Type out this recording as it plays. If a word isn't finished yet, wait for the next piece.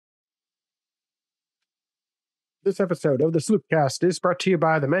This episode of the SloopCast is brought to you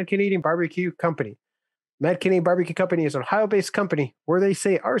by the Mad Canadian Barbecue Company. Mad Canadian Barbecue Company is an Ohio-based company where they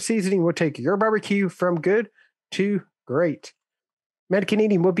say our seasoning will take your barbecue from good to great. Mad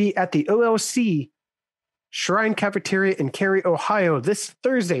Canadian will be at the OLC Shrine Cafeteria in Cary, Ohio this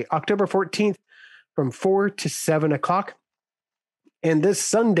Thursday, October 14th from 4 to 7 o'clock. And this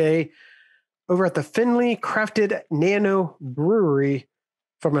Sunday over at the Finley Crafted Nano Brewery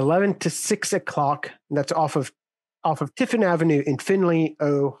from 11 to 6 o'clock. And that's off of Tiffin Avenue in Findlay,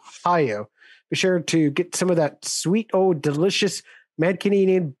 Ohio. Be sure to get some of that sweet, old, delicious Mad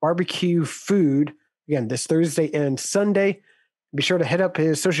Canadian barbecue food, again, this Thursday and Sunday. Be sure to head up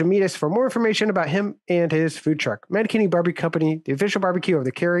his social medias for more information about him and his food truck. Mad Canadian Barbecue Company, the official barbecue of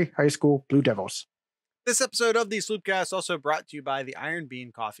the Cary High School Blue Devils. This episode of the SloopCast also brought to you by the Iron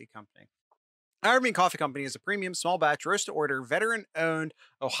Bean Coffee Company. Iron Bean Coffee Company is a premium small batch roast to order, veteran-owned,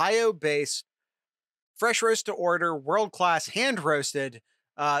 Ohio-based, fresh roast to order, world-class, hand-roasted,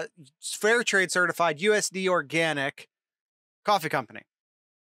 fair trade certified, USD organic coffee company.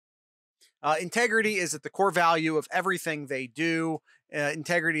 Integrity is at the core value of everything they do.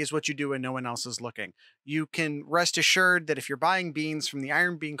 Integrity is what you do when no one else is looking. You can rest assured that if you're buying beans from the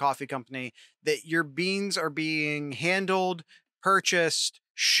Iron Bean Coffee Company, that your beans are being handled, purchased,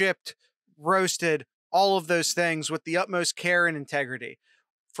 shipped, roasted, all of those things with the utmost care and integrity.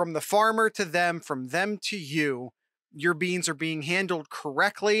 From the farmer to them, from them to you, your beans are being handled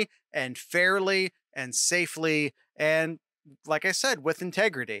correctly and fairly and safely. And like I said, with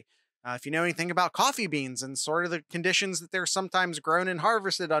integrity. If you know anything about coffee beans and sort of the conditions that they're sometimes grown and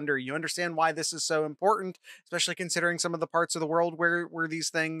harvested under, you understand why this is so important, especially considering some of the parts of the world where these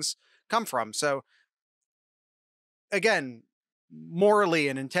things come from. So again, morally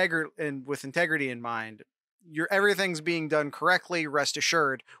and with integrity in mind, everything's being done correctly. Rest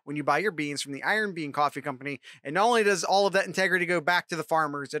assured when you buy your beans from the Iron Bean Coffee Company. And not only does all of that integrity go back to the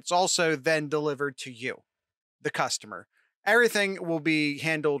farmers, it's also then delivered to you, the customer. Everything will be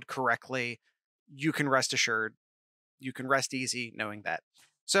handled correctly. You can rest assured. You can rest easy knowing that.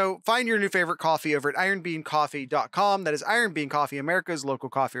 So find your new favorite coffee over at ironbeancoffee.com. That is Iron Bean Coffee, America's local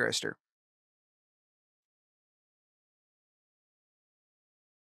coffee roaster.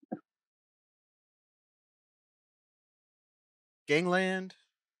 Gangland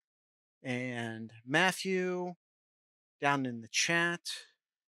and Matthew down in the chat.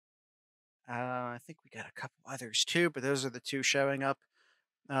 I think we got a couple others too, but those are the two showing up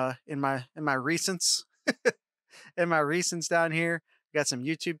in my recents. In my recents down here. We got some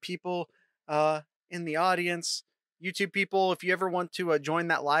YouTube people in the audience. YouTube people, if you ever want to join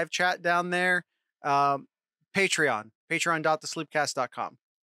that live chat down there, patreon.thesloopcast.com.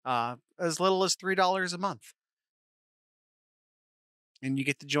 As little as $3 a month. And you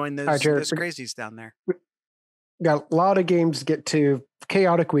get to join those crazies down there. Got a lot of games to get to.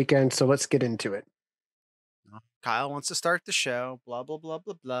 Chaotic weekend, so let's get into it. Kyle wants to start the show. Blah, blah, blah,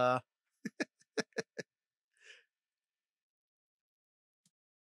 blah, blah.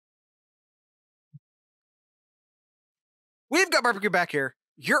 We've got barbecue back here.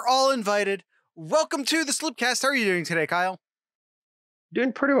 You're all invited. Welcome to the SloopCast. How are you doing today, Kyle?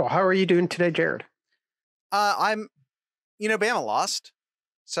 Doing pretty well. How are you doing today, Jared? Bama lost.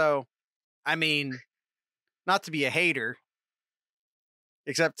 So, I mean, not to be a hater,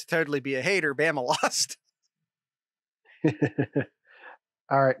 except to totally be a hater, Bama lost.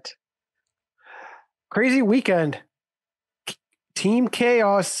 All right. Crazy weekend. Team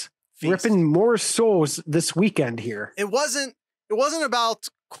Chaos Feast. Ripping more souls this weekend here. It wasn't about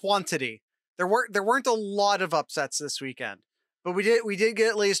quantity. There weren't a lot of upsets this weekend, but we did get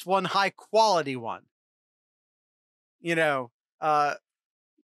at least one high quality one.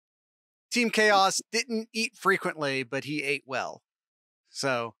 Team Chaos didn't eat frequently, but he ate well.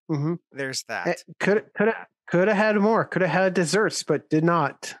 So There's that. Could have had more. Could have had desserts, but did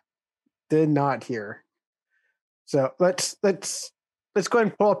not. Did not here. So let's go ahead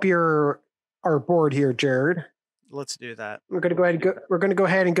and pull up our board here, Jared. Let's do that. We're gonna go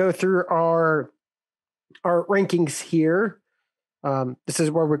ahead and go through our rankings here. This is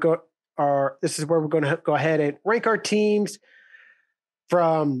where we're going to go ahead and rank our teams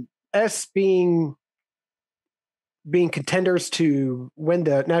from S being contenders to win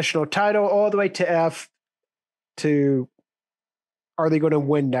the national title, all the way to F to are they going to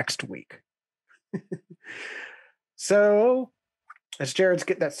win next week? So as Jared's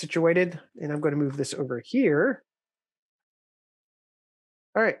getting that situated, and I'm going to move this over here.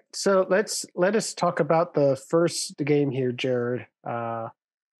 All right, so let us talk about the first game here, Jared. I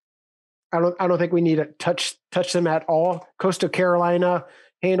don't think we need to touch them at all. Coastal Carolina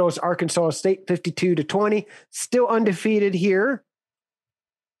handles Arkansas State 52-20. Still undefeated here.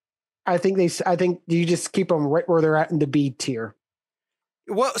 I think you just keep them right where they're at in the B tier.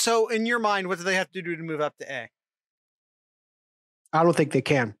 Well, so in your mind, what do they have to do to move up to A? I don't think they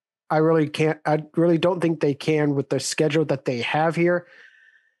can. I really can't. I really don't think they can with the schedule that they have here.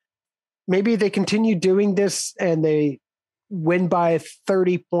 Maybe they continue doing this and they win by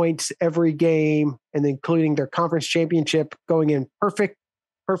 30 points every game, and including their conference championship, going in perfect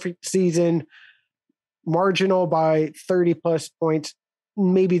season, marginal by 30 plus points.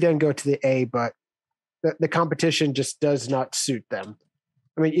 Maybe then go to the A, but the competition just does not suit them.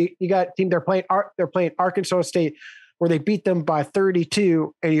 I mean, you got a team they're playing Arkansas State, where they beat them by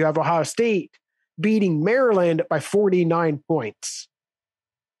 32, and you have Ohio State beating Maryland by 49 points.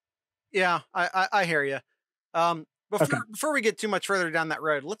 Yeah, I hear you. Before we get too much further down that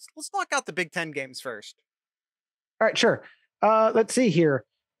road, let's knock out the Big Ten games first. All right, sure. Let's see here.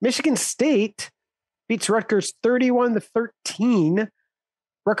 Michigan State beats Rutgers 31-13.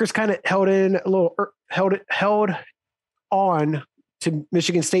 Rutgers kind of held on to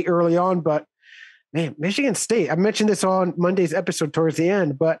Michigan State early on, but man, Michigan State, I mentioned this on Monday's episode towards the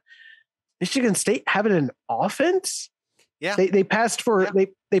end, but Michigan State having an offense. Yeah. They passed for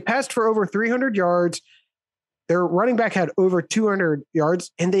over 300 yards. Their running back had over 200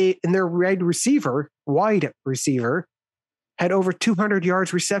 yards, and their wide receiver had over 200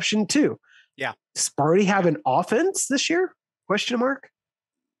 yards reception too. Yeah. Sparty have an offense this year? Question mark.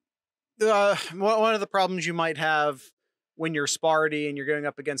 One of the problems you might have when you're Sparty and you're going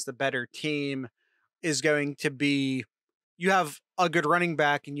up against a better team is going to be you have a good running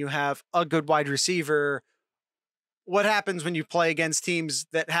back and you have a good wide receiver. What happens when you play against teams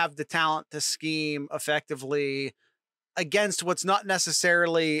that have the talent to scheme effectively against what's not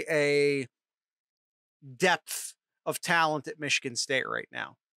necessarily a depth of talent at Michigan State right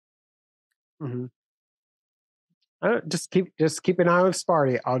now? Mm-hmm. Just keep an eye on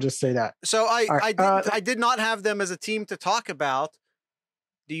Sparty. I'll just say that. So I did not have them as a team to talk about.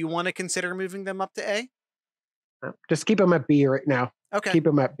 Do you want to consider moving them up to A? Just keep them at B right now. Okay. Keep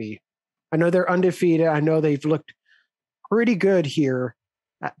them at B. I know they're undefeated. I know they've looked pretty good here.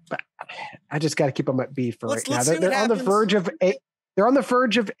 But I just got to keep them at B for right now. They're on the verge of A. They're on the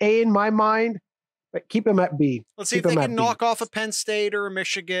verge of A in my mind, but keep them at B. Let's see if they can knock off a Penn State or a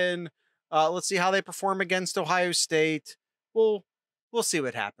Michigan. Let's see how they perform against Ohio State. We'll see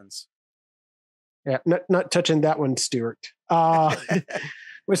what happens. Yeah, not touching that one, Stuart.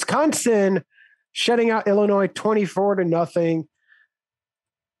 Wisconsin shutting out Illinois 24-0.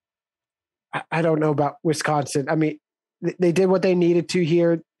 I don't know about Wisconsin. I mean, they did what they needed to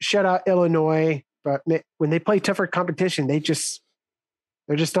here, shut out Illinois, but when they play tougher competition, they're just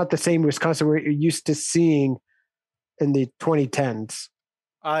not the same Wisconsin we're used to seeing in the 2010s.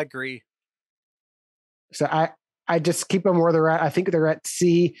 I agree. So I just keep them where they're at. I think they're at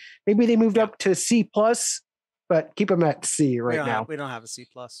C. Maybe they moved up to C+, but keep them at C now. We don't have a C+.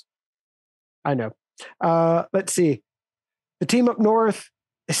 I know. Let's see. The team up north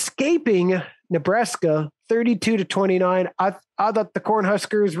escaping Nebraska 32-29. I thought the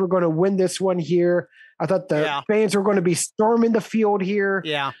Cornhuskers were going to win this one here. I thought the fans were going to be storming the field here.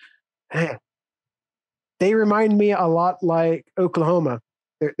 Yeah. They remind me a lot like Oklahoma.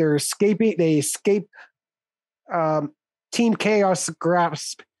 They're escaping. They escape Team Chaos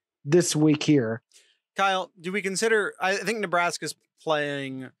grasp this week here. Kyle, do we consider? I think Nebraska's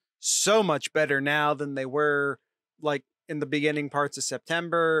playing so much better now than they were like in the beginning parts of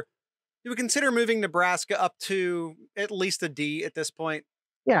September. Do we consider moving Nebraska up to at least a D at this point?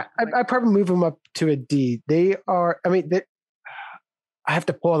 Yeah, I probably move them up to a D. They are. I mean, I have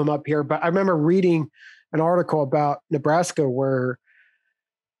to pull them up here, but I remember reading an article about Nebraska where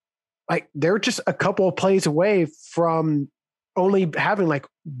like they're just a couple of plays away from only having like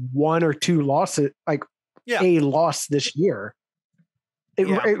one or two losses, a loss this year.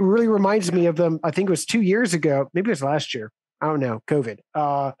 It really reminds me of them. I think it was 2 years ago, maybe it was last year. I don't know, COVID,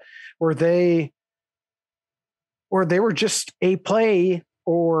 where they were just a play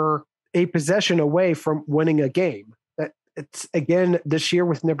or a possession away from winning a game. That it's again this year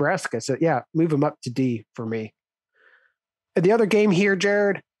with Nebraska. So yeah, move them up to D for me. And the other game here,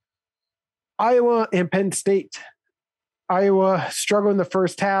 Jared, Iowa and Penn State. Iowa struggled in the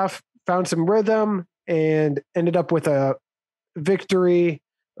first half, found some rhythm, and ended up with a victory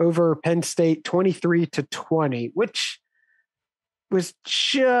over Penn State 23-20, which was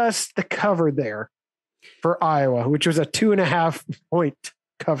just the cover there for Iowa, which was a 2.5 point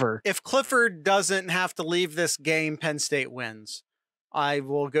cover. If Clifford doesn't have to leave this game, Penn State wins. I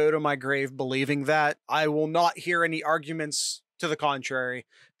will go to my grave believing that. I will not hear any arguments to the contrary.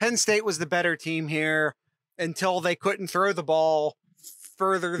 Penn State was the better team here until they couldn't throw the ball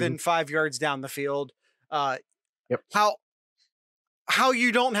further than 5 yards down the field. Yep. How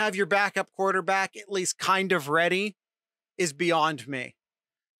you don't have your backup quarterback at least kind of ready is beyond me.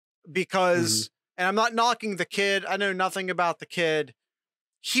 Because, and I'm not knocking the kid, I know nothing about the kid.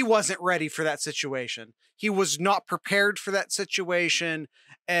 He wasn't ready for that situation. He was not prepared for that situation.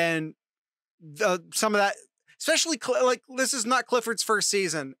 And some of that, especially like this is not Clifford's first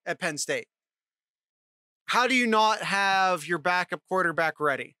season at Penn State. How do you not have your backup quarterback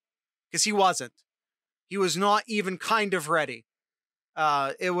ready? Because he wasn't. He was not even kind of ready.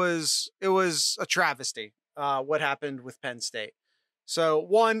 It was a travesty, what happened with Penn State. So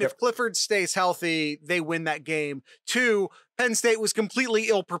one, if Clifford stays healthy, they win that game. 2, Penn State was completely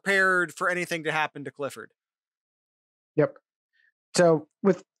ill prepared for anything to happen to Clifford. Yep. So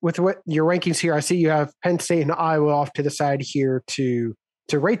with what your rankings here, I see you have Penn State and Iowa off to the side here to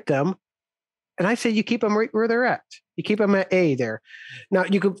rate them. And I say you keep them right where they're at. You keep them at A there. Now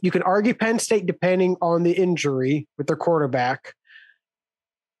you can argue Penn State depending on the injury with their quarterback.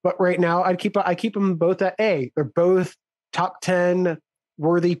 But right now I keep them both at A. They're both top 10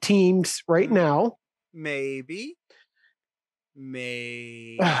 worthy teams right now. Maybe.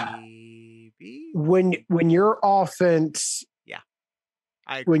 When your offense,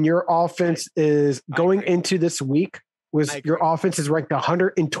 when your offense is going into this week, your offense is ranked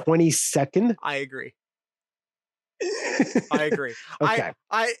 122nd. I agree. Okay.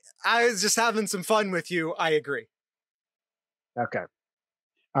 I was just having some fun with you. I agree. Okay.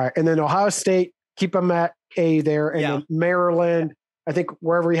 All right. And then Ohio State, keep them at A there. And then Maryland, I think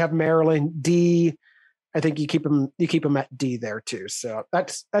wherever you have Maryland, D, I think you keep them at D there too. So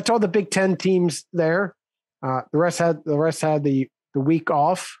that's all the Big Ten teams there. The rest had the week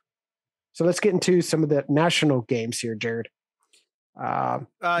off. So let's get into some of the national games here, Jared. You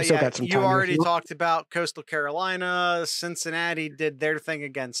already talked about Coastal Carolina. Cincinnati did their thing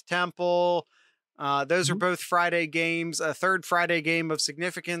against Temple. Those are both Friday games. A third Friday game of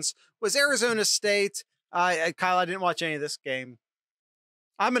significance was Arizona State. Kyle, I didn't watch any of this game.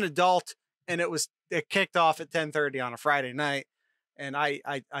 I'm an adult, and it kicked off at 10:30 on a Friday night, and I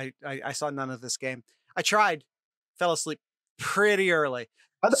saw none of this game. I tried, fell asleep pretty early.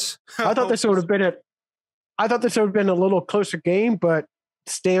 I thought this would have been a little closer game, but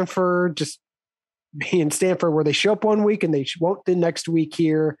Stanford just being Stanford, where they show up one week and they won't the next week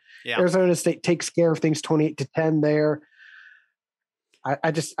here. Yeah. Arizona State takes care of things 28-10 there.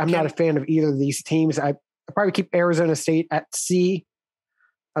 I'm not a fan of either of these teams. I probably keep Arizona State at C.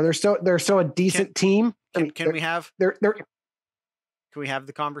 They're still a decent team. Can we have the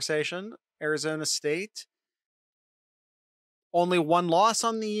conversation? Arizona State, only one loss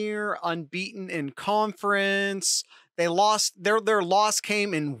on the year, unbeaten in conference. They lost. Their loss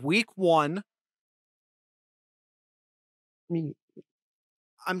came in week 1.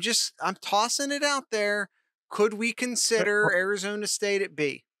 I'm tossing it out there. Could we consider Arizona State at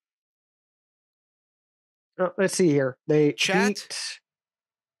B? Let's see here. They beat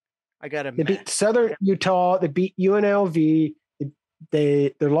Southern Utah. They beat UNLV.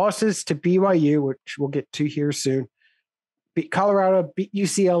 Their losses to BYU, which we'll get to here soon. Beat Colorado, beat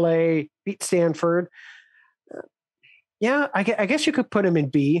UCLA, beat Stanford. I guess you could put them in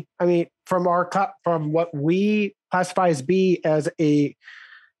B. I mean, from what we classify as B as a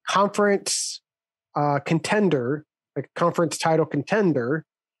conference contender, like a conference title contender.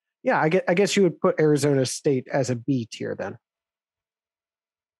 Yeah, I guess you would put Arizona State as a B tier then.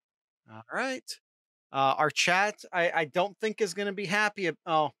 All right. Our chat, I don't think is going to be happy.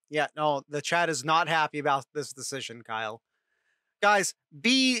 The chat is not happy about this decision, Kyle. Guys,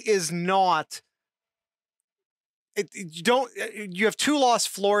 B is not. You have 2-loss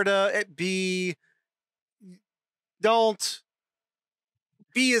Florida at B.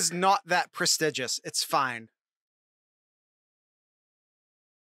 B is not that prestigious. It's fine.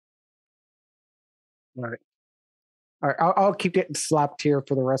 All right. I'll keep getting slapped here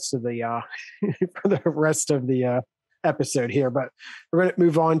for the rest of the episode here, but we're going to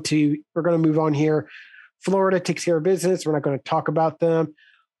move on here. Florida takes care of business. We're not going to talk about them.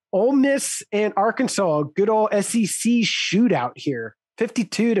 Ole Miss and Arkansas, good old SEC shootout here,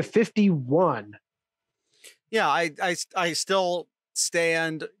 52-51. Yeah, I still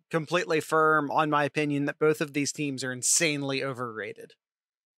stand completely firm on my opinion that both of these teams are insanely overrated.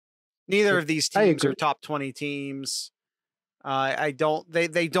 Neither of these teams are top 20 teams. They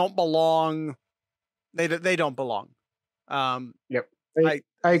don't belong. They don't belong. Yep.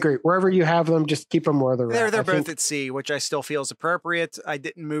 I agree. Wherever you have them, just keep them where they're at. They're both at C, which I still feel is appropriate. I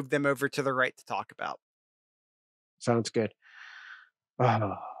didn't move them over to the right to talk about. Sounds good.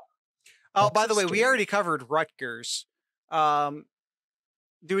 Oh, by the way, we scared. already covered Rutgers.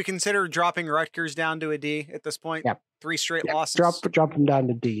 Do we consider dropping Rutgers down to a D at this point? Yep. 3 straight Yep. losses. Drop them down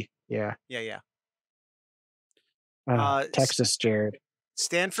to D. Yeah. Yeah. Texas, Jared.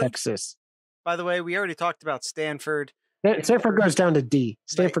 Stanford. Texas. By the way, we already talked about Stanford. Stanford goes down to D.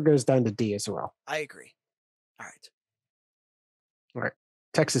 Stanford goes down to D as well. I agree. All right.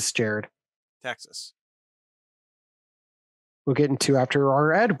 Texas, Jared. Texas. We'll get into after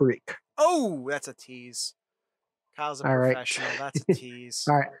our ad break. Oh, that's a tease. Kyle's a professional. Right. That's a tease.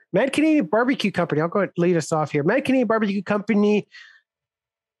 All right. Mad Canadian Barbecue Company. I'll go ahead and lead us off here. Mad Canadian Barbecue Company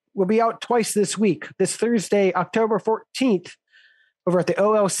will be out twice this week. This Thursday, October 14th, over at the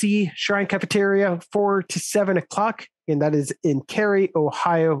OLC Shrine Cafeteria, 4 to 7 o'clock. And that is in Cary,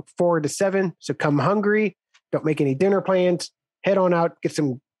 Ohio, 4 to 7. So come hungry. Don't make any dinner plans. Head on out. Get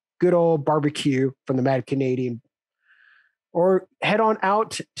some good old barbecue from the Mad Canadian. Or head on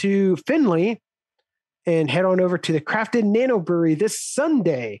out to Findlay and head on over to the Crafted Nano Brewery this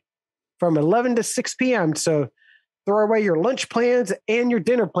Sunday from 11 to 6 p.m. So throw away your lunch plans and your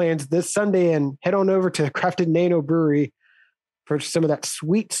dinner plans this Sunday and head on over to the Crafted Nano Brewery for some of that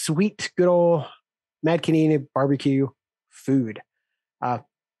sweet, sweet, good old Mad Canadian barbecue food.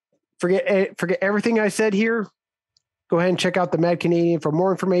 Forget everything I said here. Go ahead and check out the Mad Canadian for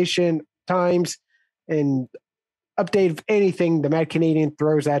more information, times, and update of anything the Mad Canadian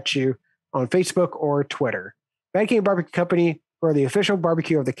throws at you on Facebook or Twitter. Mad Canadian Barbecue Company, or the official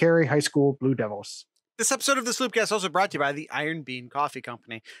barbecue of the Cary High School Blue Devils. This episode of the SloopCast is also brought to you by the Iron Bean Coffee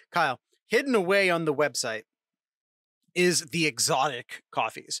Company. Kyle, hidden away on the website is the exotic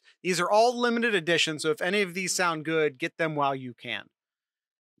coffees. These are all limited editions, so if any of these sound good, get them while you can,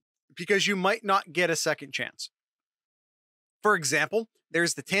 because you might not get a second chance. For example,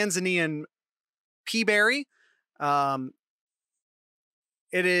 there's the Tanzanian Peaberry.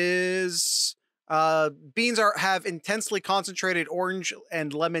 It is beans have intensely concentrated orange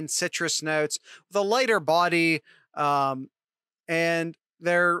and lemon citrus notes with a lighter body, and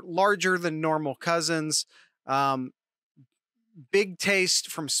they're larger than normal cousins. Big taste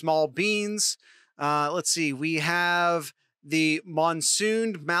from small beans. Let's see. We have the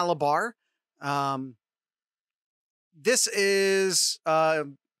Monsooned Malabar. This is,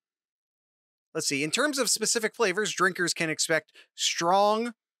 let's see. In terms of specific flavors, drinkers can expect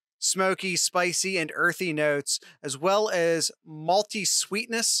strong, smoky, spicy, and earthy notes, as well as malty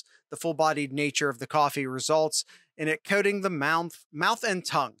sweetness. The full-bodied nature of the coffee results in it coating the mouth and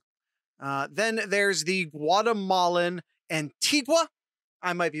tongue. Then there's the Guatemalan Antigua.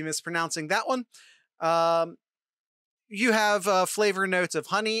 I might be mispronouncing that one. You have flavor notes of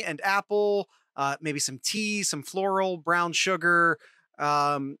honey and apple, maybe some tea, some floral, brown sugar,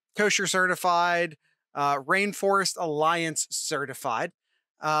 kosher certified, Rainforest Alliance certified.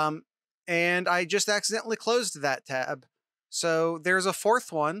 And I just accidentally closed that tab. So there's a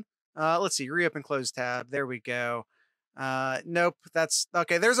fourth one. Let's see, reopen close tab. There we go. Nope, that's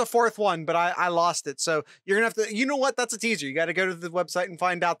okay. There's a fourth one, but I lost it. So you're gonna have to, you know what? That's a teaser. You got to go to the website and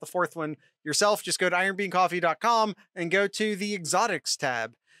find out the fourth one yourself. Just go to ironbeancoffee.com and go to the exotics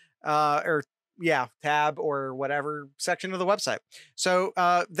tab, tab or whatever section of the website. So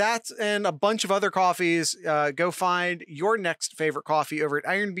that and a bunch of other coffees. Go find your next favorite coffee over at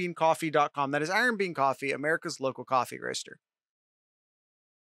ironbeancoffee.com. That is Iron Bean Coffee, America's local coffee roaster.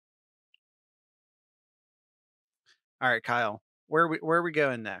 All right, Kyle, where are we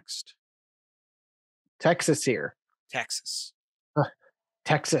going next? Texas here. Texas.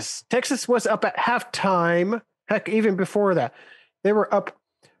 Texas was up at halftime. Heck, even before that, they were up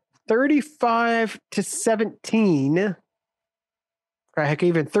 35-17. Heck,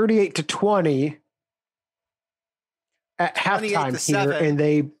 even 38-20 at halftime here, and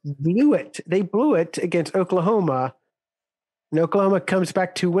they blew it. They blew it against Oklahoma. And Oklahoma comes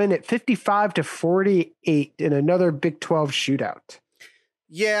back to win at 55-48 in another Big 12 shootout.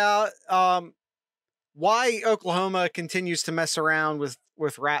 Yeah. Why Oklahoma continues to mess around with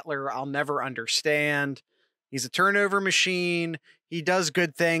Rattler, I'll never understand. He's a turnover machine. He does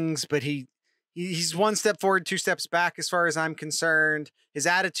good things, but he's one step forward, 2 steps back as far as I'm concerned. His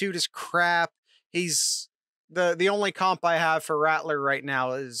attitude is crap. He's the only comp I have for Rattler right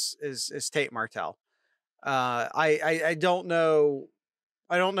now is Tate Martell. I don't know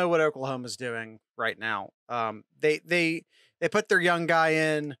what Oklahoma's doing right now. They put their young guy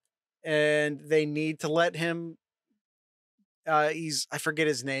in, and they need to let him. I forget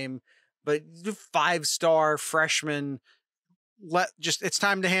his name, but 5-star freshman. It's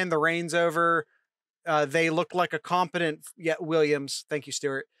time to hand the reins over. They look like a competent Williams. Thank you,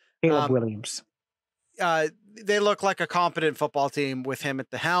 Stuart. Caleb Williams. they look like a competent football team with him at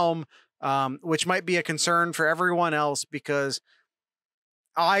the helm, which might be a concern for everyone else because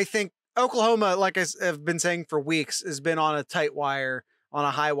I think Oklahoma, like I've been saying for weeks, has been on a tight wire, on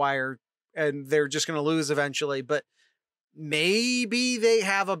a high wire, and they're just going to lose eventually. But maybe they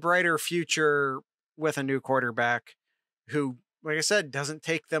have a brighter future with a new quarterback who, like I said, doesn't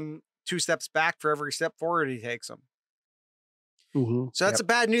take them 2 steps back for every step forward he takes them. Mm-hmm. So that's a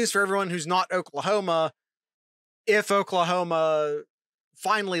bad news for everyone who's not Oklahoma. If Oklahoma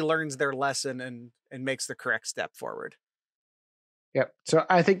finally learns their lesson and makes the correct step forward. Yep. So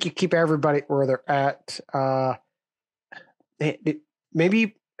I think you keep everybody where they're at.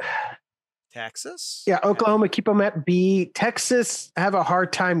 Maybe Texas. Yeah, Oklahoma, keep them at B. Texas, have a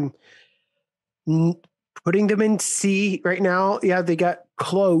hard time putting them in C right now. Yeah, they got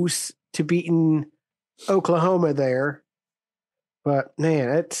close to beating Oklahoma there. But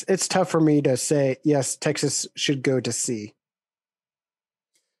man, it's tough for me to say, yes, Texas should go to C.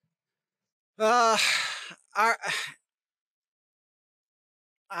 I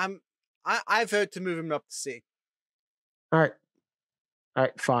vote to move him up to C. All right,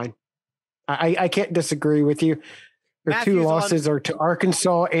 fine. I can't disagree with you. Their Matthew's 2 losses are to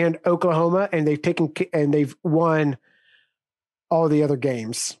Arkansas and Oklahoma, and they've won all the other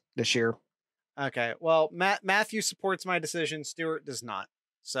games this year. Okay. Well, Matthew supports my decision. Stuart does not.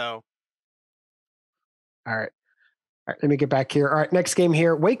 So. All right. Let me get back here. All right. Next game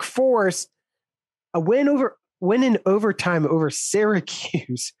here. Wake Forest, a win in overtime over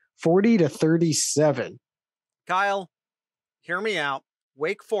Syracuse, 40-37. Kyle, hear me out.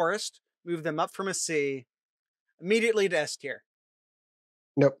 Wake Forest, move them up from a C immediately to S tier.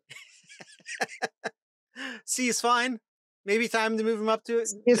 Nope. C is fine. Maybe time to move them up to it.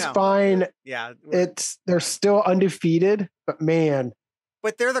 It's fine. Yeah. They're still undefeated, but man.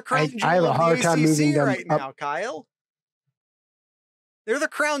 But they're the crown jewel I have a of hard the time moving ACC them right up. now, Kyle. They're the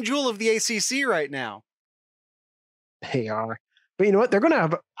crown jewel of the ACC right now. They are. But you know what?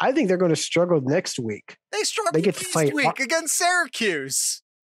 I think they're going to struggle next week. They struggled They get to play this week against Syracuse.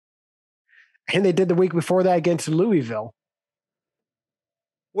 And they did the week before that against Louisville.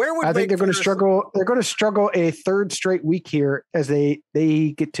 Where would I think they're going to struggle? They're going to struggle a 3rd straight week here as they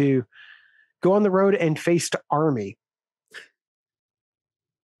get to go on the road and face the Army.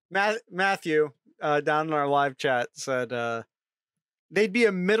 Matthew down in our live chat said they'd be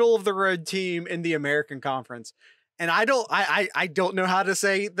a middle of the road team in the American Conference, and I don't know how to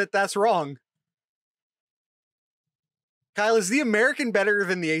say that that's wrong. Kyle, is the American better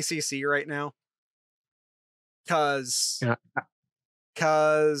than the ACC right now? Because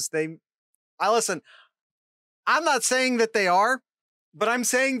listen, I'm not saying that they are, but I'm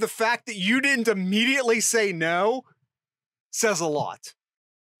saying the fact that you didn't immediately say no says a lot.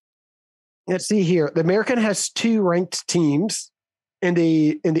 Let's see here. The American has 2 ranked teams, and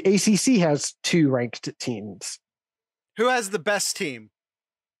the ACC has 2 ranked teams. Who has the best team?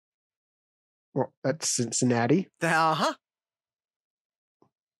 Well, that's Cincinnati. Uh-huh.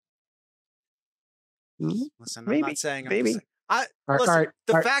 Listen, I'm not saying. Maybe. I'm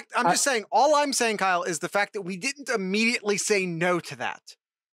just saying, all I'm saying, Kyle, is the fact that we didn't immediately say no to that.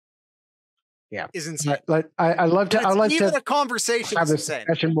 Yeah. Is insane. I love to a conversation have this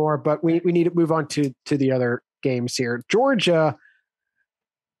discussion more, but we need to move on to the other games here. Georgia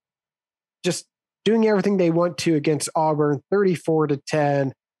just doing everything they want to against Auburn,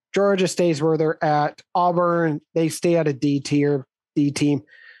 34-10. Georgia stays where they're at. Auburn, they stay at a D team.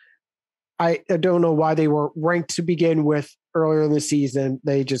 I don't know why they were ranked to begin with earlier in the season.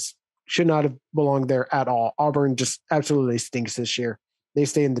 They just should not have belonged there at all. Auburn just absolutely stinks this year. They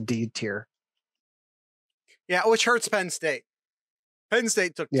stay in the D tier. Yeah, which hurts Penn State. Penn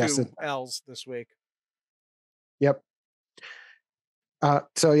State took 2 L's this week. Yep.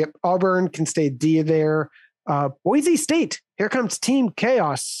 Auburn can stay D there. Boise State, here comes Team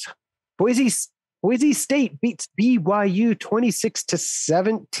Chaos. Boise State beats BYU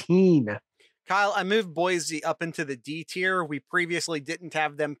 26-17. Kyle, I moved Boise up into the D tier. We previously didn't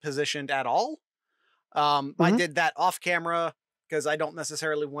have them positioned at all. I did that off camera because I don't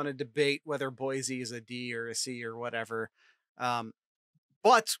necessarily want to debate whether Boise is a D or a C or whatever.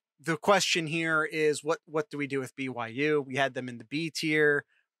 But the question here is, what do we do with BYU? We had them in the B tier.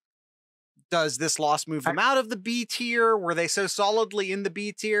 Does this loss move them out of the B tier? Were they so solidly in the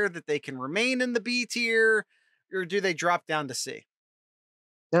B tier that they can remain in the B tier? Or do they drop down to C?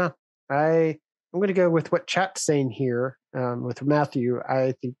 Yeah, I'm going to go with what chat's saying here with Matthew.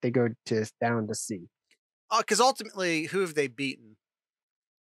 I think they go down to C. Because ultimately, who have they beaten?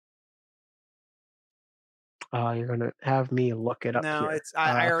 You're gonna have me look it up No, here.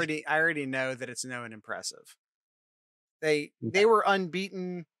 I already know that it's no and impressive. They were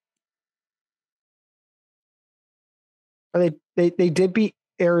unbeaten. They did beat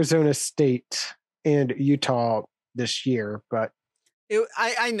Arizona State and Utah this year, but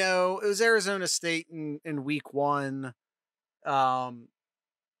I know it was Arizona State in week 1. I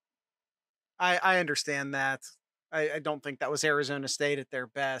understand that. I don't think that was Arizona State at their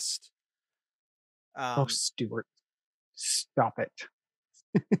best. Stuart, stop it.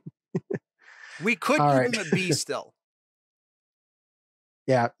 We could All give right. them a B still.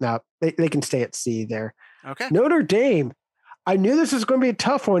 Yeah, no, they can stay at C there. Okay. Notre Dame. I knew this was going to be a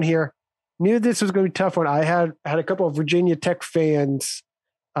tough one here. I had a couple of Virginia Tech fans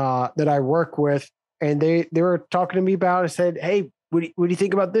that I work with, and they were talking to me about it. I said, hey, what do you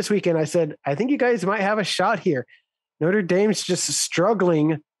think about this weekend? I said, I think you guys might have a shot here. Notre Dame's just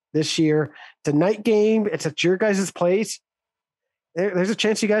struggling this year. It's a night game. It's at your guys' place. There's a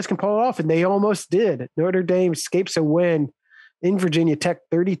chance you guys can pull it off, and they almost did. Notre Dame escapes a win in Virginia Tech,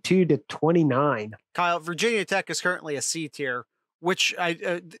 32-29. Kyle, Virginia Tech is currently a C tier, which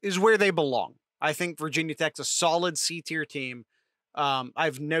is where they belong. I think Virginia Tech's a solid C tier team. I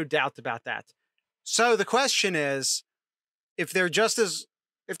have no doubt about that. So the question is, if they're just as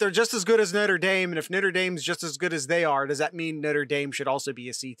good as Notre Dame, and if Notre Dame's just as good as they are, does that mean Notre Dame should also be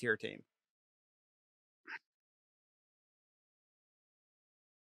a C tier team?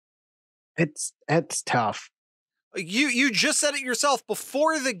 It's tough. You just said it yourself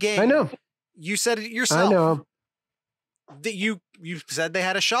before the game. I know. You said it yourself. I know. That you said they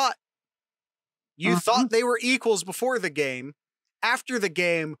had a shot. You thought they were equals before the game. After the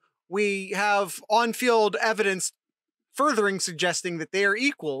game, we have on-field evidence furthering suggesting that they are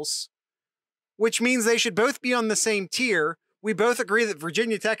equals, which means they should both be on the same tier. We both agree that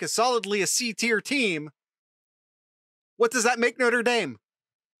Virginia Tech is solidly a C tier team. What does that make Notre Dame?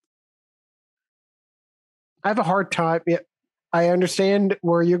 I have a hard time. Yeah, I understand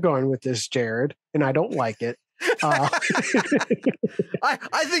where you're going with this, Jared, and I don't like it. I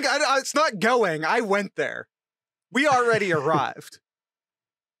think it's not going. I went there. We already arrived.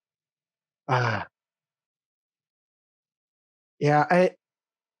 Yeah,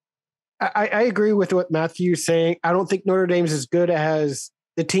 I agree with what Matthew's saying. I don't think Notre Dame's as good as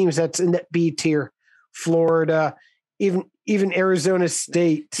the teams that's in that B tier. Florida, even Arizona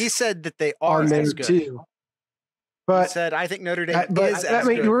State. He said that they are as good. Too. But he said, I think Notre Dame is as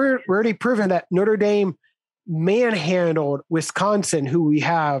good. We're already proven that Notre Dame manhandled Wisconsin, who we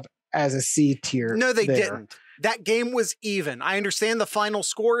have as a C tier. No, they didn't. That game was even. I understand the final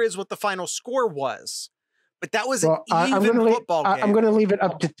score is what the final score was, but that was an even football game. I'm going to leave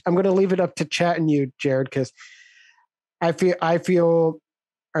it up to chat and you, Jared, because I feel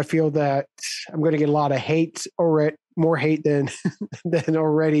that I'm going to get a lot of hate, or more hate than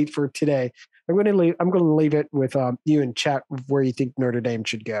already for today. I'm going to leave it with you in chat where you think Notre Dame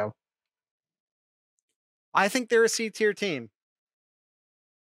should go. I think they're a C tier team.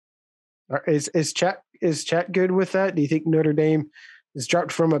 Is chat good with that? Do you think Notre Dame is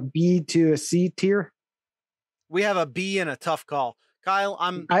dropped from a B to a C tier? We have a B and a tough call. Kyle,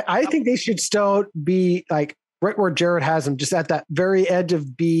 I think they should still be like right where Jared has them, just at that very edge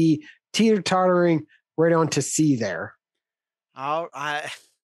of B, teeter-tottering right on to C there. Oh,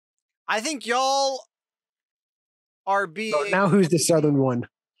 I think y'all are being... So now who's the southern one?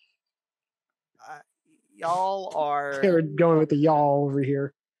 Y'all are... They're going with the y'all over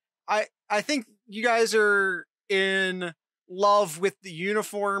here. I think you guys are in love with the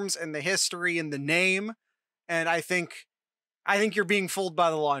uniforms and the history and the name, and I think you're being fooled by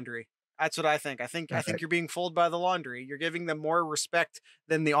the laundry. That's what I think. I think you're being fooled by the laundry. You're giving them more respect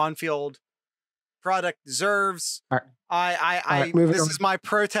than the on-field product deserves. All right. This is my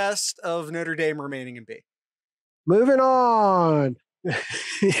protest of Notre Dame remaining in B. Moving on.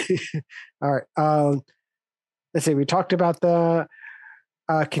 All right. Let's see. We talked about the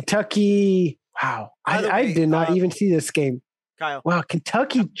Kentucky. Wow. I did not even see this game. Kyle. Wow.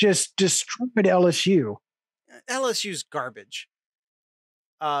 Kentucky just destroyed LSU. LSU's garbage.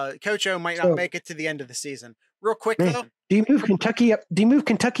 Coach O might not make it to the end of the season. Real quick though. Do you move Kentucky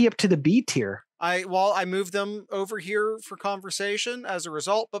up to the B tier? I moved them over here for conversation as a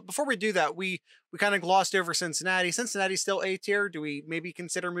result. But before we do that, we kind of glossed over Cincinnati. Cincinnati's still A tier. Do we maybe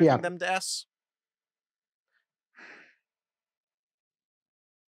consider moving them to S?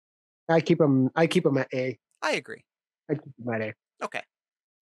 I keep them at A. I agree. I keep them at A. Okay.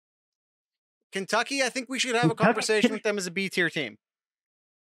 Kentucky, I think we should have a conversation with them as a B tier team.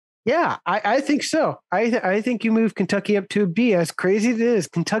 Yeah, I think so. I think you move Kentucky up to a B. As crazy as it is,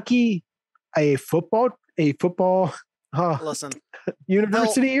 Kentucky, a football a football Listen,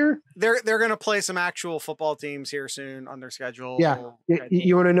 university here? They're going to play some actual football teams here soon on their schedule. Yeah.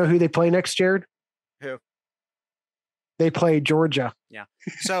 You want to know who they play next, Jared? Who? They play Georgia. Yeah.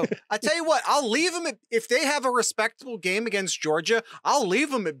 So I tell you what, I'll leave them if they have a respectable game against Georgia, I'll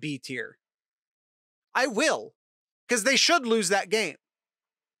leave them at B tier. I will, because they should lose that game.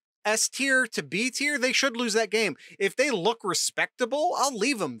 S tier to B tier, they should lose that game. If they look respectable, I'll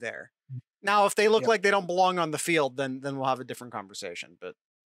leave them there. Now, if they look like they don't belong on the field, then we'll have a different conversation. But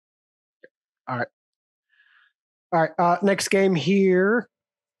all right. Next game here.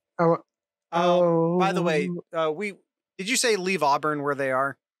 By the way, did you say leave Auburn where they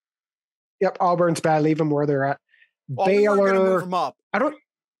are? Yep, Auburn's bad. Leave them where they're at. Well, Baylor. We weren't going to move them up.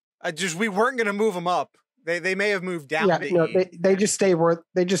 We weren't going to move them up. They may have moved down. Yeah, no, they just stay where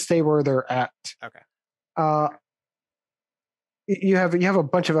they're at. Okay. You have a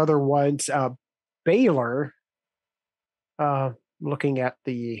bunch of other ones. Baylor. Looking at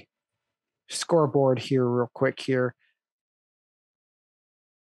the scoreboard here, real quick here.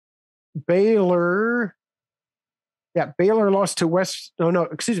 Baylor lost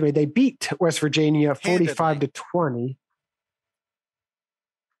to they beat West Virginia 45-20.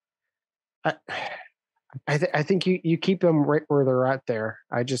 I think you keep them right where they're at there.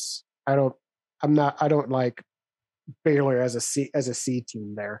 I don't like Baylor as a C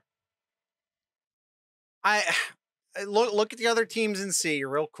team there. I look at the other teams in C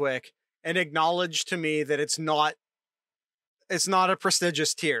real quick and acknowledge to me that it's not a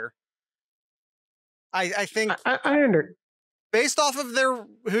prestigious tier. I think based off of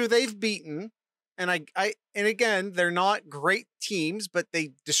who they've beaten, and again, they're not great teams, but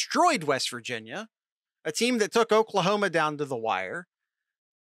they destroyed West Virginia, a team that took Oklahoma down to the wire.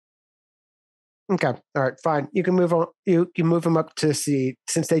 Okay, all right, fine. You can move on. You can move them up to C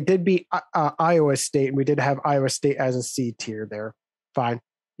since they did beat Iowa State, and we did have Iowa State as a C tier there. Fine.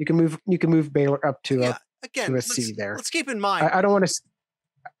 You can move Baylor up to a C there. Let's keep in mind. I don't want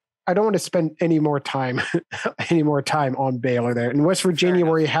to spend any more time on Baylor there. In West Virginia,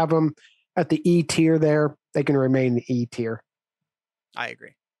 where you have them at the E tier there, they can remain the E tier. I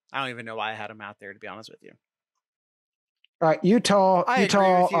agree. I don't even know why I had them out there, to be honest with you. All right, Utah. I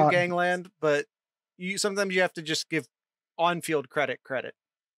agree with you, Gangland, but sometimes you have to just give on-field credit.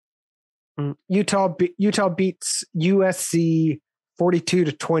 Utah beats USC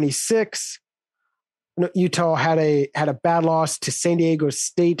 42-26. Utah had a bad loss to San Diego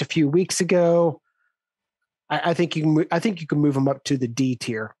State a few weeks ago. I think you can move them up to the D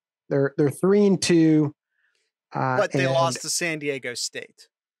tier. They're 3-2. But they lost to San Diego State.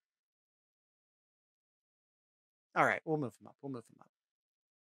 All right, we'll move them up.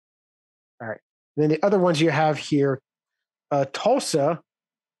 All right. Then the other ones you have here, Tulsa.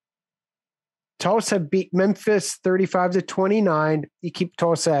 Tulsa beat Memphis 35-29. You keep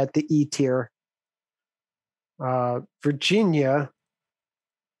Tulsa at the E tier. Virginia.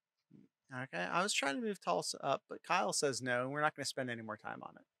 Okay, I was trying to move Tulsa up, but Kyle says no. We're not going to spend any more time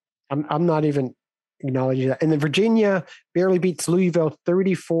on it. I'm not even acknowledging that. And then Virginia barely beats Louisville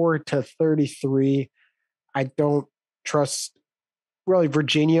 34-33. I don't trust really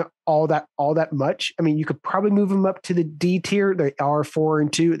Virginia all that much. I mean, you could probably move them up to the D tier. They are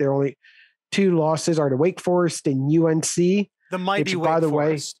 4-2. Their only two losses are to Wake Forest and UNC. The mighty Wake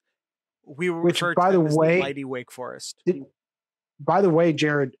Forest. We were referred to them as the mighty Wake Forest. By the way,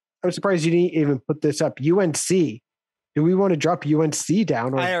 Jared, I'm surprised you didn't even put this up. UNC. Do we want to drop UNC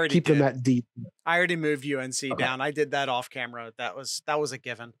down or keep them at D? I already moved UNC down. I did that off camera. That was a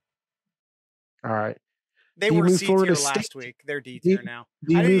given. All right. They were C tier last week. They're D tier now.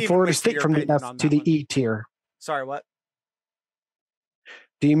 Do you move Florida State from the F to the E tier? Sorry, what?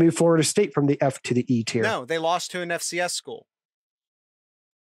 Do you move Florida State from the F to the E tier? No, they lost to an FCS school.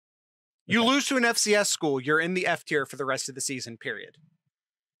 You lose to an FCS school, you're in the F tier for the rest of the season, period.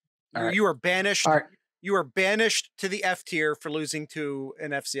 Right. You are banished. Right. You are banished to the F tier for losing to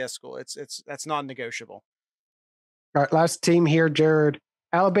an FCS school. That's non-negotiable. All right, last team here, Jared.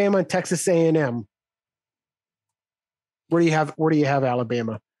 Alabama and Texas A&M. Where do you have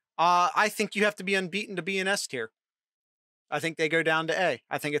Alabama? I think you have to be unbeaten to be in S tier. I think they go down to A.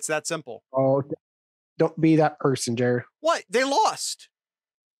 I think it's that simple. Oh, don't be that person, Jared. What? They lost.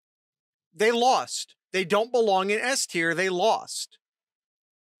 They don't belong in S tier. They lost.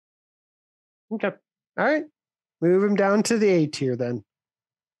 Okay. All right. Move them down to the A tier then.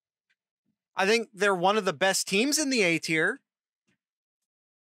 I think they're one of the best teams in the A tier.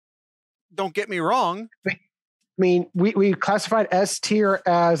 Don't get me wrong. I mean, we classified S tier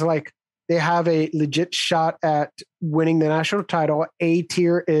as like they have a legit shot at winning the national title. A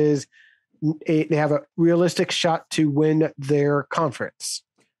tier is they have a realistic shot to win their conference?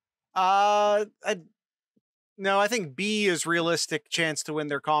 No, I think B is realistic chance to win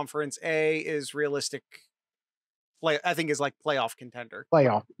their conference. A is realistic I think is like playoff contender.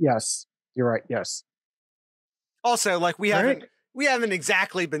 Playoff. Yes. You're right. Yes. Also, like we All haven't right.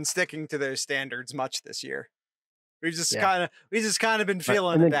 exactly been sticking to those standards much this year. We've just Yeah. kind of been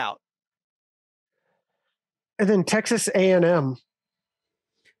feeling And it out. then Texas A&M.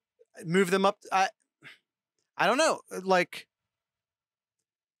 Move them up. I don't know. Like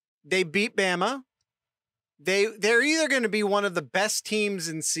they beat Bama. They're either going to be one of the best teams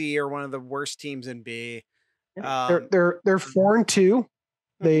in C or one of the worst teams in B. They're 4-2.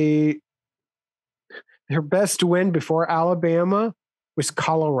 Their best win before Alabama was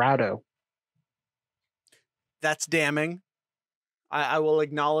Colorado. That's damning. I will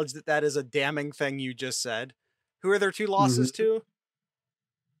acknowledge that is a damning thing you just said. Who are their two losses to?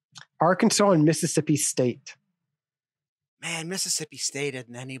 Arkansas and Mississippi State. Man, Mississippi State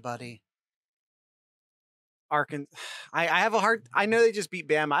isn't anybody. I have a hard. I know they just beat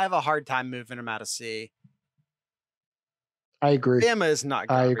Bama. I have a hard time moving them out of C. I agree. Bama is not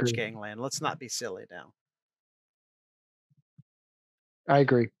garbage gangland. Let's not be silly now. I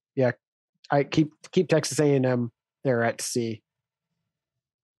agree. Yeah, I keep Texas A&M there at C.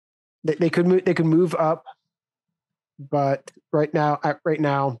 They could move up, but right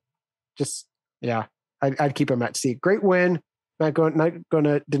now, just yeah, I'd keep them at C. Great win. Not going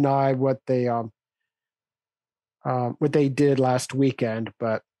to deny what they did last weekend,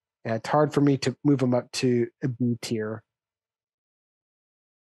 but yeah, it's hard for me to move them up to a B tier.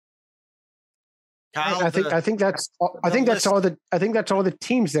 Kyle, I think that's all the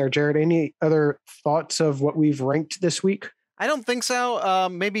teams there, Jared. Any other thoughts of what we've ranked this week? I don't think so.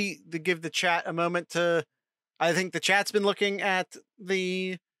 Maybe to give the chat a moment to. I think the chat's been looking at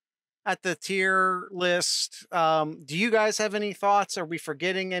the tier list. Do you guys have any thoughts? Are we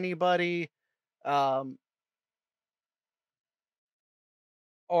forgetting anybody? Or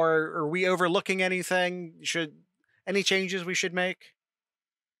are we overlooking anything? Any changes we should make?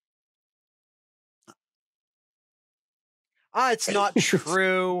 It's not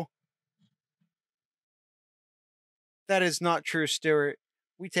true. That is not true, Stuart.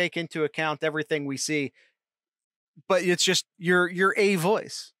 We take into account everything we see, but it's just your a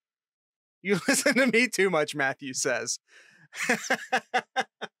voice. You listen to me too much, Matthew says. All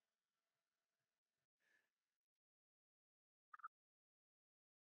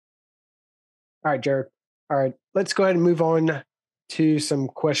right, Jared. All right, let's go ahead and move on to some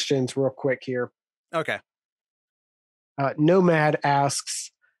questions real quick here. Okay. Nomad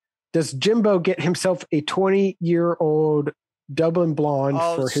asks, does Jimbo get himself a 20-year-old Dublin blonde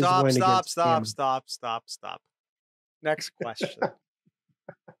for his win against Stop. Next question.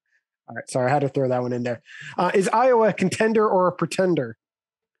 All right, sorry, I had to throw that one in there. Is Iowa a contender or a pretender?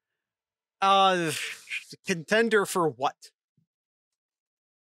 Contender for what?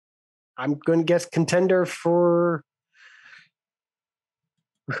 I'm going to guess contender for...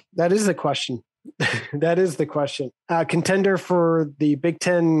 That is the question. That is the question. Contender for the Big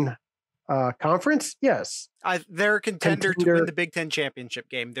Ten conference? Yes. They're a contender to win the Big Ten championship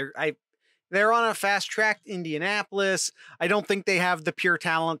game. They're on a fast track to Indianapolis. I don't think they have the pure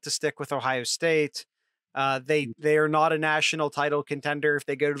talent to stick with Ohio State. They are not a national title contender. If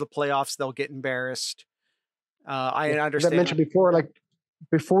they go to the playoffs, they'll get embarrassed. I understand. As I mentioned before, like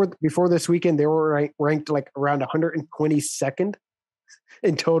before this weekend, they were ranked like around 122nd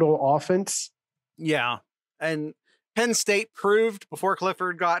in total offense. Yeah. And Penn State proved before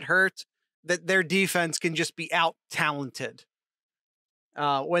Clifford got hurt that their defense can just be out talented.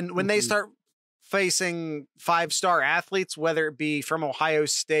 When they start facing 5-star athletes, whether it be from Ohio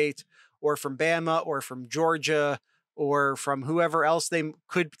State or from Bama or from Georgia or from whoever else they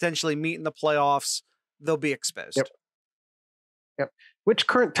could potentially meet in the playoffs, they'll be exposed. Yep. Which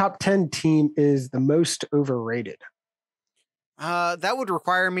current top 10 team is the most overrated? That would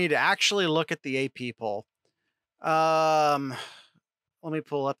require me to actually look at the AP poll. Let me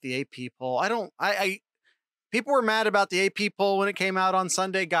pull up the AP poll. People were mad about the AP poll when it came out on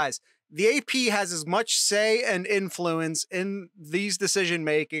Sunday. Guys, the AP has as much say and influence in these decision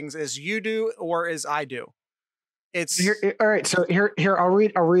makings as you do or as I do. All right. So here I'll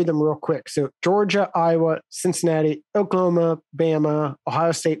read them real quick. So Georgia, Iowa, Cincinnati, Oklahoma, Bama,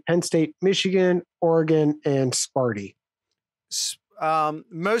 Ohio State, Penn State, Michigan, Oregon, and Sparty.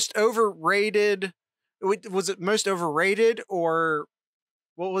 Most overrated. Was it most overrated or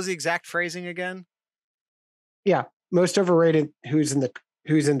what was the exact phrasing again? Yeah, most overrated. Who's in the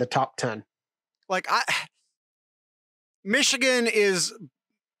top 10? Like Michigan is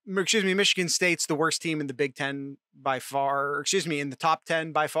Michigan State's the worst team in the Big Ten by far. In the top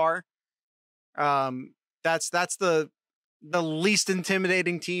 10 by far. That's the least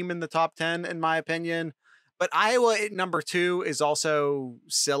intimidating team in the top 10, in my opinion. But Iowa at number 2 is also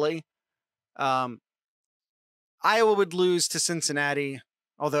silly. Iowa would lose to Cincinnati,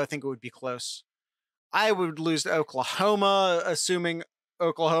 although I think it would be close. Iowa would lose to Oklahoma, assuming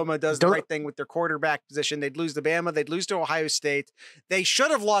Oklahoma does the right thing with their quarterback position. They'd lose to Bama. They'd lose to Ohio State. They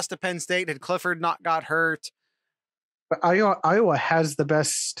should have lost to Penn State had Clifford not got hurt. But Iowa has the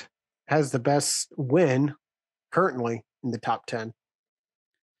best win currently in the top 10.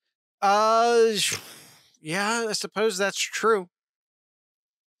 Yeah, I suppose that's true.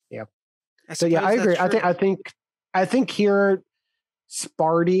 Yeah. So yeah, I agree. I think here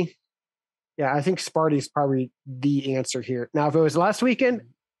Sparty. Yeah, I think Sparty is probably the answer here. Now, if it was last weekend,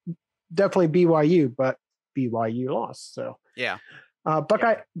 definitely BYU, but BYU lost. So yeah.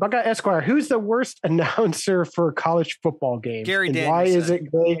 Buckeye Esquire, who's the worst announcer for college football games? Gary Danielson. Why is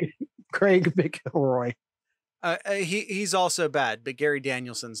it Craig McElroy? He's also bad, but Gary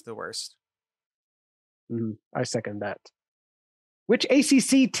Danielson's the worst. I second that. Which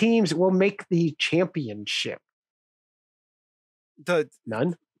ACC teams will make the championship?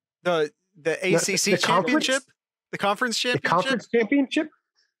 None. The ACC championship? The conference championship? The conference championship?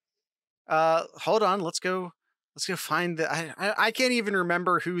 Hold on. Let's go find I can't even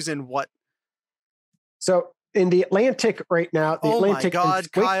remember who's in what. So in the Atlantic right now, my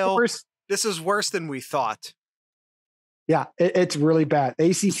God, Kyle, this is worse than we thought. Yeah, it's really bad.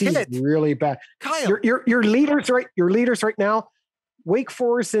 The ACC is really bad. Kyle, your leaders right now, Wake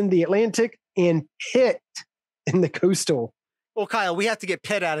Forest in the Atlantic and Pitt in the Coastal. Well, Kyle, we have to get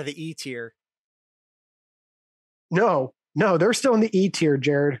Pitt out of the E tier. No, they're still in the E tier,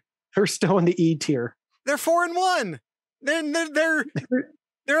 Jared. They're still in the E tier. They're 4-1. They're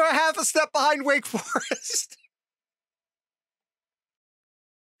a half a step behind Wake Forest.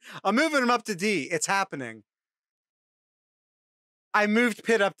 I'm moving them up to D. It's happening. I moved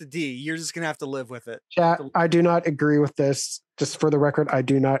Pitt up to D. You're just going to have to live with it. Chat, I do not agree with this. Just for the record, I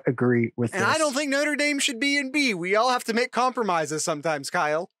do not agree with this. And I don't think Notre Dame should be in B. We all have to make compromises sometimes,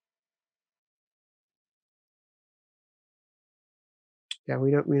 Kyle. Yeah,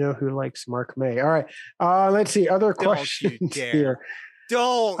 we know who likes Mark May. All right. Let's see. Other questions here.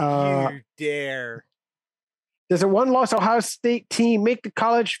 Don't you dare. Does a one-loss Ohio State team make the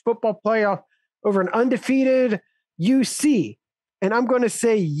college football playoff over an undefeated UC? And I'm going to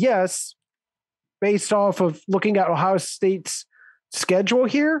say yes, based off of looking at Ohio State's schedule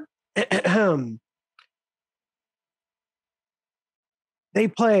here. They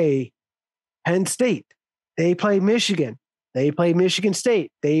play Penn State. They play Michigan. They play Michigan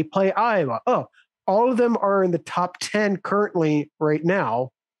State. They play Iowa. Oh, all of them are in the top 10 currently right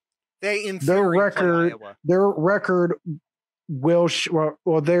now. Their record will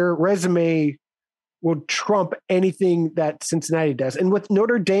their resume will trump anything that Cincinnati does. And with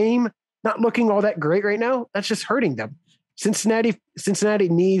Notre Dame not looking all that great right now, that's just hurting them. Cincinnati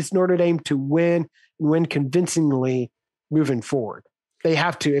needs Notre Dame to win and win convincingly moving forward. They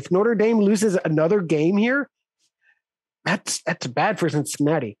have to. If Notre Dame loses another game here, that's bad for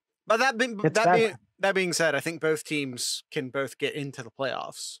Cincinnati. But that being said, I think both teams can both get into the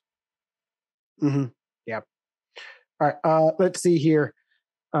playoffs. Mm-hmm. Yeah. All right. Let's see here.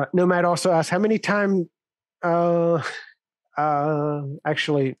 Nomad also asked how many times.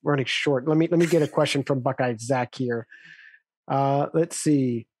 Actually, running short. Let me get a question from Buckeye Zach here. Let's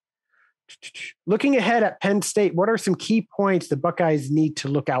see. Looking ahead at Penn State, what are some key points the Buckeyes need to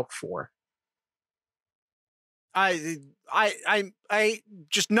look out for? I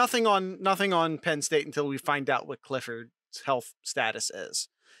just nothing on Penn State until we find out what Clifford's health status is,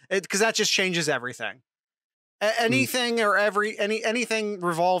 because that just changes everything. Anything anything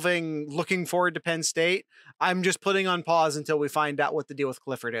revolving looking forward to Penn State, I'm just putting on pause until we find out what the deal with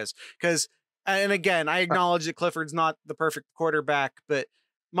Clifford is. Because, and again, I acknowledge that Clifford's not the perfect quarterback, but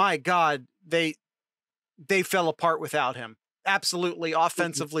my God, they fell apart without him. Absolutely,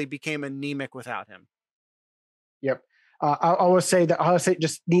 offensively became anemic without him. Yep. I always say that Ohio State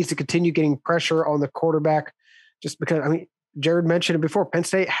just needs to continue getting pressure on the quarterback, just because, I mean, Jared mentioned it before. Penn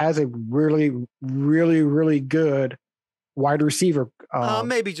State has a really, really, really good wide receiver.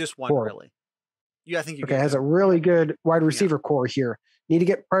 Maybe just one, core. Really. I think has a really good wide receiver core here. Need to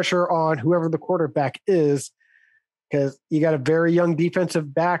get pressure on whoever the quarterback is, because you got a very young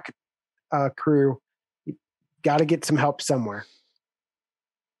defensive back crew. You got to get some help somewhere.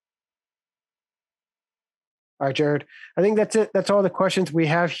 All right, Jared. I think that's it. That's all the questions we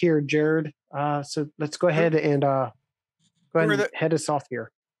have here, Jared. So let's go ahead and head us off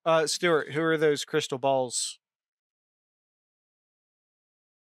here. Stuart, who are those crystal balls?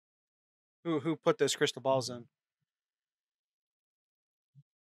 Who put those crystal balls in?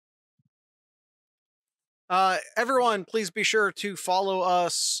 Everyone, please be sure to follow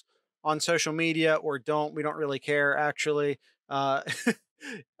us on social media, or don't. We don't really care, actually. Uh,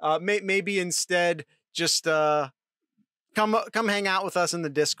 maybe instead just come hang out with us in the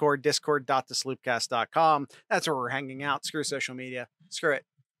Discord, discord.thesloopcast.com. That's where we're hanging out. Screw social media. Screw it.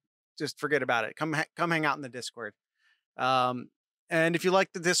 Just forget about it. Come hang out in the Discord. And if you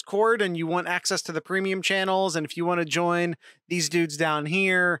like the Discord and you want access to the premium channels, and if you want to join these dudes down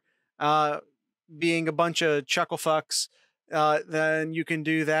here, being a bunch of chuckle fucks, then you can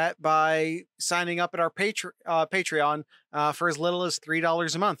do that by signing up at our Patreon for as little as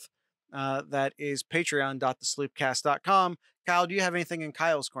 $3 a month. That is patreon.thesloopcast.com. Kyle, do you have anything in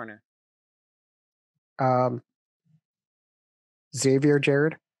Kyle's corner? Xavier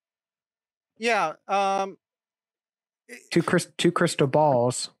Jared. Yeah. Two crystal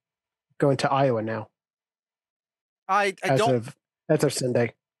balls going to Iowa now. I don't. As of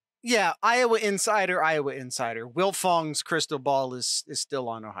Sunday. Yeah, Iowa Insider. Will Fong's crystal ball is still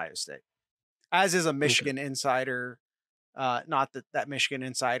on Ohio State, as is a Michigan Insider. Not that Michigan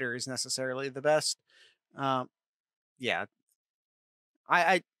Insider is necessarily the best. Yeah,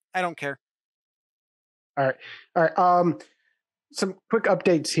 I don't care. All right. Some quick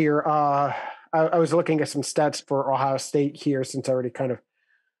updates here. I was looking at some stats for Ohio State here, since I already kind of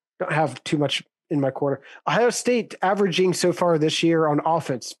don't have too much in my quarter. Ohio State averaging so far this year on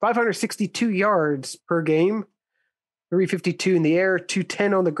offense, 562 yards per game, 352 in the air,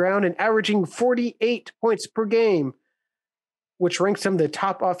 210 on the ground, and averaging 48 points per game, which ranks them the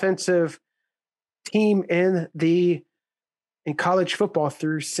top offensive team in college football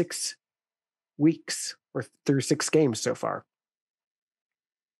through 6 weeks, or through 6 games so far.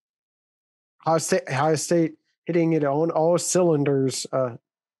 Ohio State hitting it on all cylinders,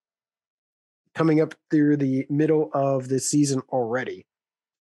 coming up through the middle of the season already.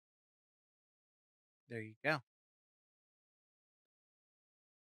 There you go.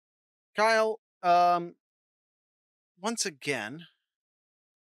 Kyle, once again,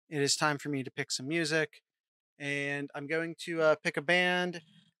 it is time for me to pick some music, and I'm going to pick a band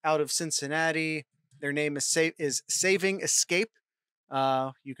out of Cincinnati. Their name is Saving Escape.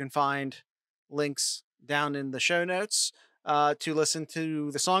 You can find links down in the show notes to listen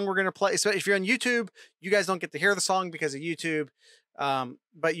to the song we're going to play. So if you're on YouTube, you guys don't get to hear the song because of YouTube,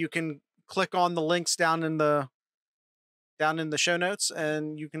 but you can click on the links down in the show notes,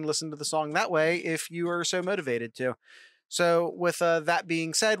 and you can listen to the song that way if you are so motivated to. So with that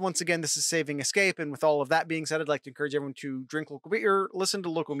being said, once again, this is Saving Escape. And with all of that being said, I'd like to encourage everyone to drink local beer, listen to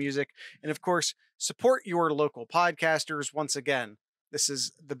local music, and of course, support your local podcasters. Once again, this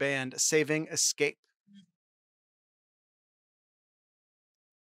is the band Saving Escape.